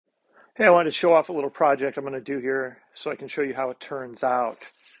Hey, I wanted to show off a little project I'm going to do here so I can show you how it turns out.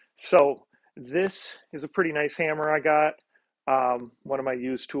 So this is a pretty nice hammer I got. One of my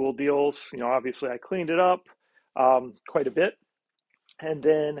used tool deals. Obviously I cleaned it up quite a bit, and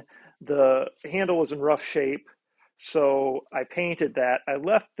then the handle was in rough shape. So I painted that. I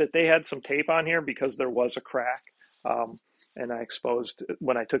left that they had some tape on here because there was a crack. Um, and I exposed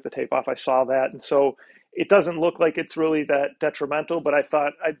when I took the tape off, I saw that. And so it doesn't look like it's really that detrimental, but I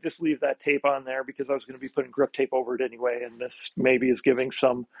thought I'd just leave that tape on there because I was going to be putting grip tape over it anyway. And this maybe is giving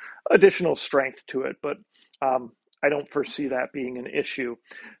some additional strength to it, but I don't foresee that being an issue.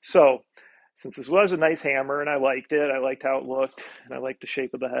 So since this was a nice hammer and I liked it, I liked how it looked, and I liked the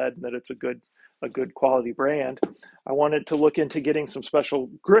shape of the head and that it's a good quality brand. I wanted to look into getting some special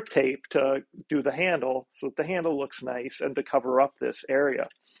grip tape to do the handle so that the handle looks nice and to cover up this area.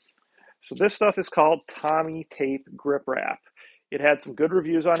 So this stuff is called Tommy Tape Grip Wrap. It had some good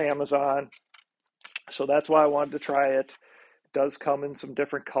reviews on Amazon, so that's why I wanted to try it. It does come in some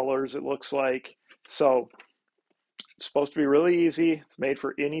different colors, it looks like. So it's supposed to be really easy. It's made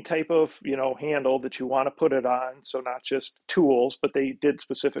for any type of, handle that you want to put it on. So not just tools, but they did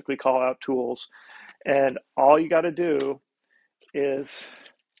specifically call out tools. And all you got to do is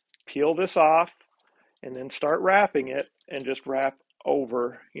peel this off and then start wrapping it and just wrap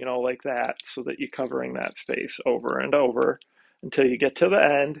over, like that, so that you're covering that space over and over until you get to the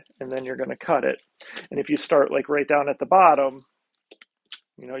end, and then you're going to cut it. And if you start like right down at the bottom,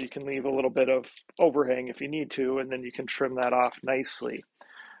 you can leave a little bit of overhang if you need to, and then you can trim that off nicely.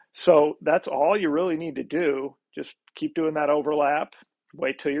 So that's all you really need to do. Just keep doing that overlap,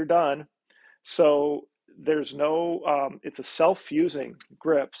 wait till you're done. So there's no, it's a self-fusing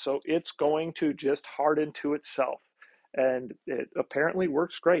grip, so it's going to just harden to itself. And it apparently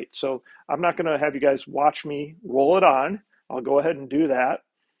works great. So I'm not going to have you guys watch me roll it on. I'll go ahead and do that.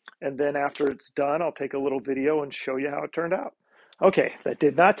 And then after it's done, I'll take a little video and show you how it turned out. Okay, that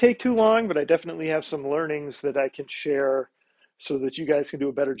did not take too long, but I definitely have some learnings that I can share so that you guys can do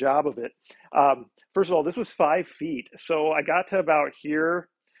a better job of it. First of all, this was 5 feet. So I got to about here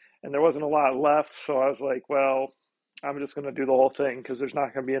and there wasn't a lot left. So I was like, well, I'm just going to do the whole thing because there's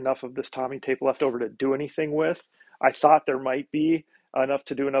not going to be enough of this Tommy tape left over to do anything with. I thought there might be enough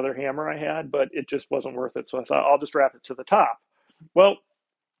to do another hammer I had, but it just wasn't worth it. So I thought I'll just wrap it to the top. Well,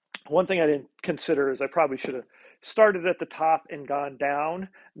 one thing I didn't consider is I probably should have started at the top and gone down.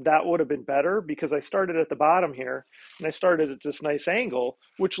 That would have been better because I started at the bottom here and I started at this nice angle,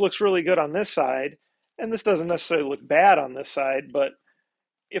 which looks really good on this side. And this doesn't necessarily look bad on this side, but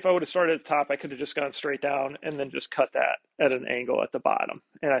if I would have started at the top, I could have just gone straight down and then just cut that at an angle at the bottom.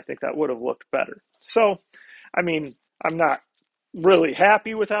 And I think that would have looked better. So, I mean, I'm not really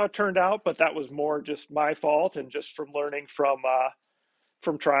happy with how it turned out, but that was more just my fault and just from learning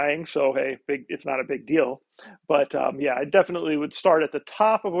from trying. So hey, it's not a big deal. But yeah, I definitely would start at the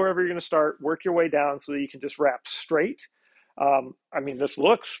top of wherever you're going to start, work your way down so that you can just wrap straight. I mean,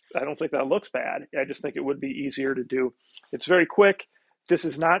 I don't think that looks bad. I just think it would be easier to do. It's very quick. This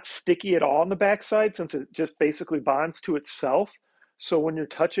is not sticky at all on the backside since it just basically bonds to itself. So when you're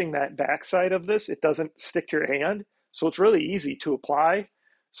touching that backside of this, it doesn't stick to your hand. So it's really easy to apply.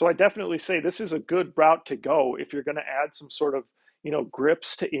 So I definitely say this is a good route to go if you're going to add some sort of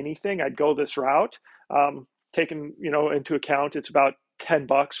grips to anything. I'd go this route. Taking into account it's about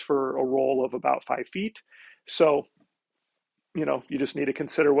 $10 for a roll of about 5 feet. So you just need to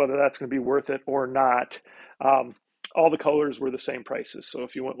consider whether that's going to be worth it or not. All the colors were the same prices. So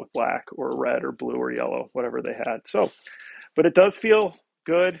if you went with black or red or blue or yellow, whatever they had. So, but it does feel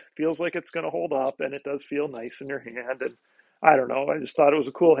good. Feels like it's going to hold up, and it does feel nice in your hand. And I don't know. I just thought it was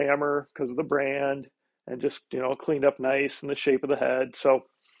a cool hammer because of the brand and just, cleaned up nice and the shape of the head. So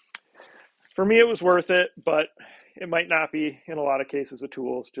for me, it was worth it, but it might not be in a lot of cases of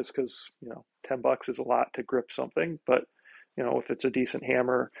tools just because, $10 is a lot to grip something. But, if it's a decent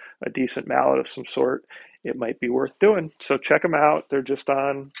hammer, a decent mallet of some sort, it might be worth doing. So check them out. They're just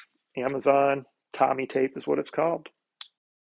on Amazon. Tommy Tape is what it's called.